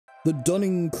The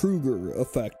dunning-kruger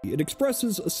effect. It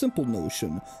expresses a simple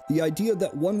notion, the idea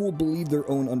that one will believe their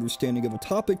own understanding of a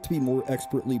topic to be more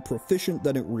expertly proficient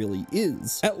than it really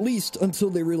is, at least until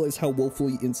they realize how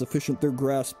woefully insufficient their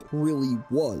grasp really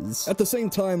was. At the same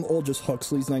time, Aldous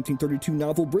Huxley's 1932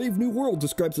 novel Brave New World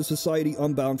describes a society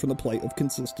unbound from the plight of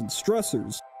consistent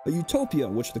stressors, a utopia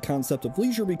in which the concept of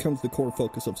leisure becomes the core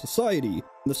focus of society.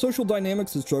 The social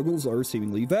dynamics and struggles are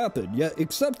seemingly vapid, yet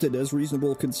accepted as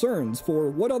reasonable concerns, for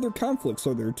what other conflicts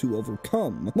are there to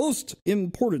overcome? Most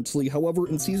importantly, however,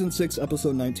 in Season 6,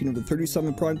 Episode 19 of the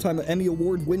 37 primetime Emmy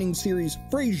Award-winning series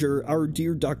Frasier, our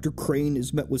dear Dr. Crane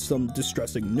is met with some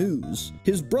distressing news.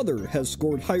 His brother has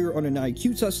scored higher on an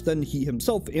IQ test than he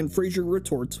himself, and Frasier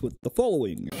retorts with the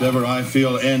following. If ever I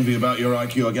feel envy about your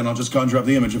IQ again, I'll just conjure up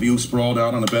the image of you sprawled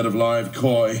out on a bed of live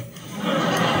koi,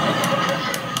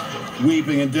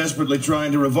 weeping and desperately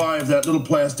trying to revive that little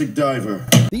plastic diver.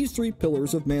 These three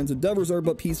pillars of man's endeavors are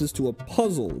but pieces to a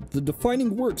puzzle, the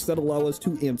defining works that allow us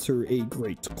to answer a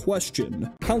great question.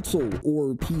 Console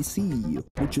or PC,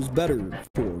 which is better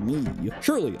for me?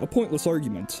 Surely a pointless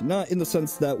argument, not in the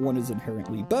sense that one is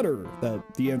inherently better, that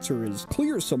the answer is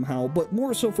clear somehow, but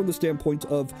more so from the standpoint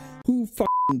of who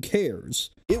cares.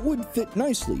 It would fit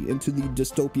nicely into the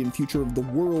dystopian future of the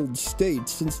world state,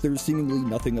 since there's seemingly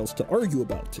nothing else to argue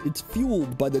about. It's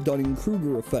fueled by the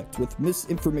Dunning-Kruger effect, with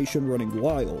misinformation running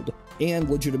wild, and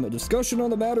legitimate discussion on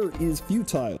the matter is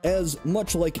futile, as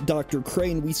much like Dr.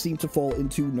 Crane, we seem to fall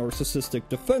into narcissistic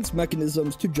defense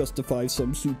mechanisms to justify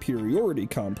some superiority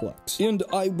complex, and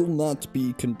I will not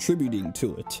be contributing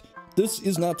to it. This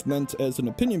is not meant as an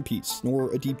opinion piece,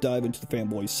 nor a deep dive into the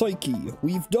fanboy psyche.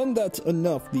 We've done that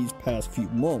enough these past few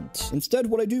months. Instead,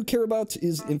 what I do care about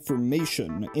is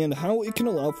information, and how it can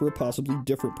allow for a possibly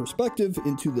different perspective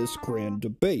into this grand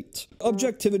debate.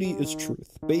 Objectivity is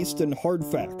truth, based in hard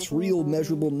facts, real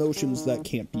measurable notions that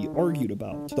can't be argued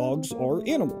about. Dogs are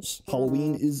animals.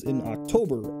 Halloween is in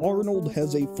October. Arnold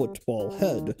has a football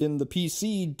head. In the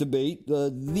PC debate,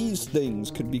 these things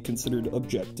could be considered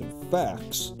objective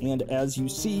facts, and as you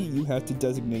see, you have to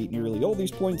designate nearly all these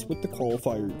points with the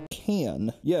qualifier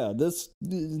can. Yeah, this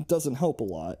doesn't help a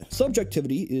lot.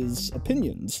 Subjectivity is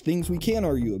opinions, things we can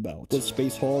argue about. Was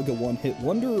Space Hog a one-hit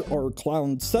wonder? Are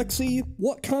clowns sexy?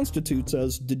 What constitutes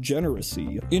as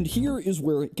degeneracy? And here is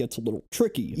where it gets a little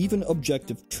tricky. Even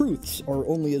objective truths are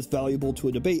only as valuable to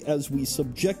a debate as we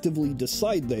subjectively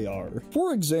decide they are.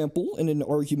 For example, in an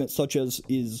argument such as,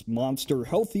 is Monster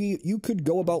healthy? You could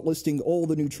go about listing all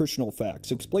the nutritional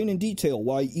facts, explain in detail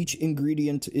why each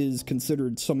ingredient is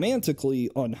considered semantically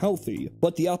unhealthy,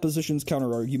 but the opposition's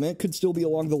counterargument could still be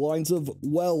along the lines of,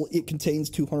 well, it contains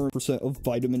 200% of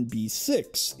vitamin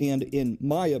B6, and in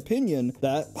my opinion,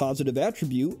 that positive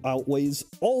attribute outweighs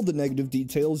all the negative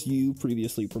details you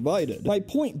previously provided. My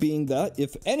point being that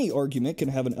if any argument can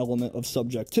have an element of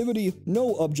subjectivity,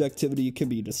 no objectivity can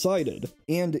be decided,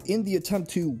 and in the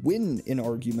attempt to win an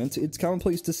argument, it's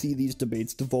commonplace to see these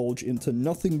debates divulge into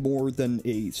nothing more than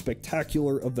a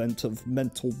spectacular event of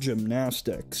mental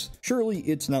gymnastics. Surely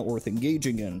it's not worth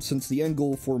engaging in, since the end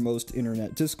goal for most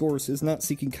internet discourse is not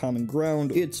seeking common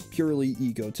ground, it's purely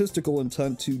egotistical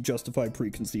intent to justify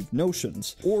preconceived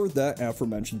notions, or that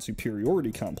aforementioned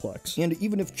superiority complex. And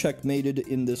even if checkmated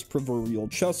in this proverbial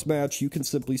chess match, you can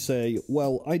simply say,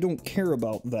 well, I don't care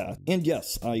about that. And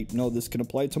yes, I know this can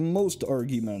apply to most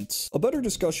arguments. A better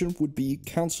discussion would be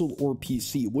console or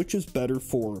PC, which is better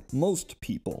for most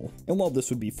people. And while this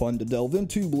would be fun to delve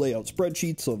into, lay out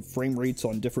spreadsheets of frame rates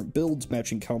on different builds,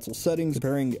 matching console settings,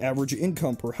 comparing average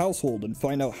income per household, and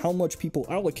find out how much people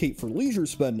allocate for leisure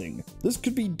spending. This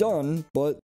could be done,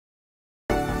 but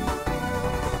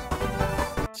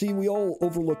see, we all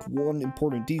overlook one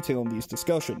important detail in these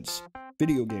discussions.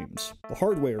 Video games. The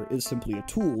hardware is simply a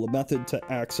tool, a method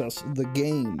to access the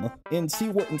game. And see,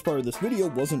 what inspired this video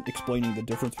wasn't explaining the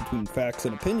difference between facts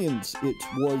and opinions, it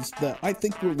was that I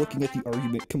think we're looking at the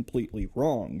argument completely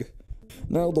wrong.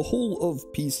 Now, the whole of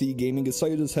PC gaming is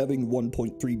cited as having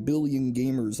 1.3 billion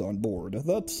gamers on board.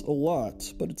 That's a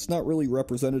lot, but it's not really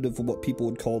representative of what people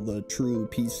would call the true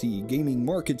PC gaming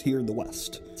market here in the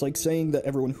West. It's like saying that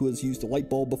everyone who has used a light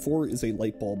bulb before is a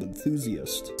light bulb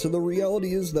enthusiast. So the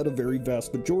reality is that a very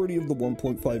vast majority of the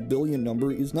 1.5 billion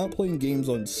number is not playing games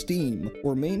on Steam,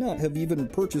 or may not have even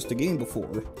purchased a game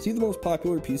before. See, the most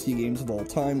popular PC games of all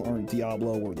time aren't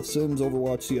Diablo or The Sims,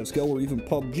 Overwatch, CSGO, or even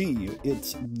PUBG.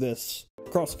 It's this.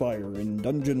 Crossfire and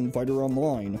Dungeon Fighter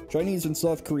Online, Chinese and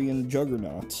South Korean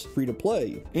juggernauts, free to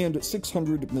play, and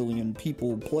 600 million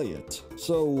people play it.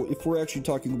 So if we're actually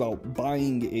talking about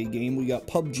buying a game, we got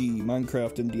PUBG,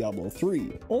 Minecraft, and Diablo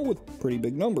 3, all with pretty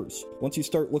big numbers. Once you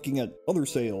start looking at other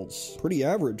sales, pretty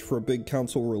average for a big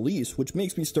console release, which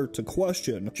makes me start to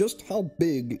question just how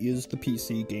big is the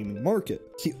PC gaming market.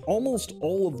 See, almost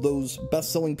all of those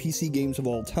best-selling PC games of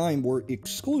all time were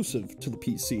exclusive to the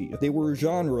PC. They were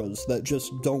genres that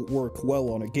just don't work well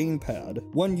on a gamepad.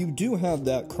 When you do have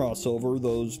that crossover,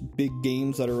 those big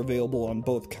games that are available on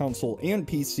both console and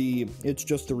PC, it's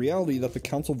just the reality that the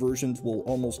console versions will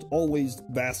almost always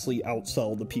vastly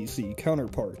outsell the PC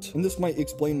counterpart. And this might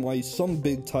explain why some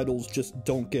big titles just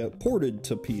don't get ported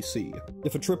to PC.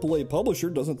 If a AAA publisher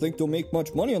doesn't think they'll make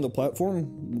much money on the platform,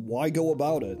 why go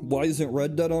about it? Why isn't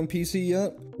Red Dead on PC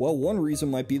yet? Well, one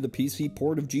reason might be the PC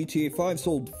port of GTA 5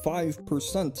 sold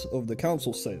 5% of the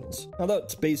console sales. Now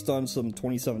that's based on some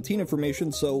 2017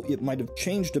 information, so it might have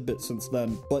changed a bit since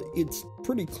then, but it's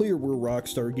pretty clear where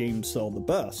Rockstar games sell the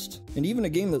best. And even a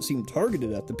game that seemed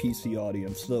targeted at the PC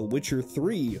audience, The Witcher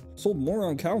 3, sold more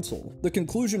on console. The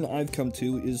conclusion I've come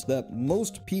to is that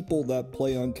most people that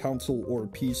play on console or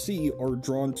PC are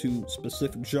drawn to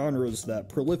specific genres that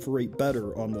proliferate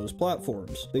better on those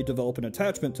platforms. They develop an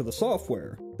attachment to the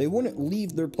software. They wouldn't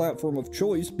leave their platform of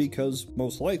choice because,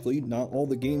 most likely, not all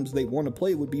the games they want to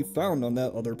play would be found on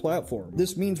that other platform.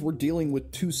 This means we're dealing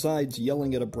with two sides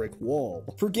yelling at a brick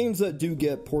wall. For games that do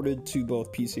get ported to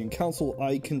both PC and console,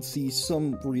 I can see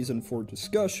some reason for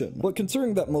discussion. But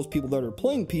considering that most people that are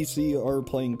playing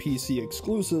PC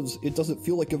exclusives, it doesn't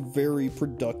feel like a very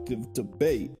productive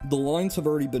debate. The lines have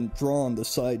already been drawn, the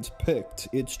sides picked.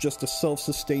 It's just a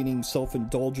self-sustaining,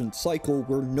 self-indulgent cycle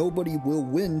where nobody will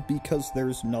win because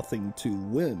there's nothing to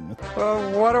win.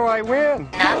 What do I win?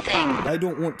 Nothing. I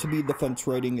don't want to be the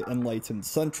fence-riding enlightened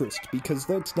centrist because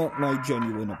that's not my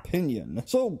genuine opinion.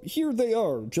 So here they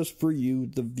are, just for you,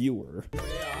 the viewer.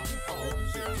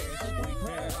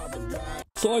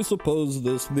 So I suppose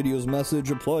this video's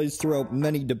message applies throughout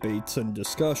many debates and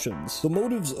discussions. The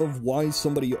motives of why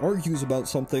somebody argues about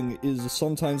something is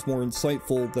sometimes more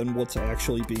insightful than what's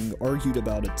actually being argued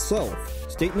about itself.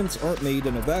 Statements aren't made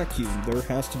in a vacuum, there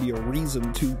has to be a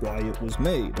reason to why it was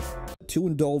made. To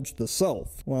indulge the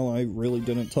self. Well, I really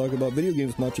didn't talk about video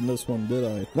games much in this one, did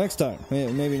I? Next time.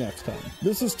 Maybe next time.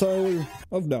 This is Tyler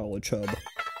of Knowledge Hub.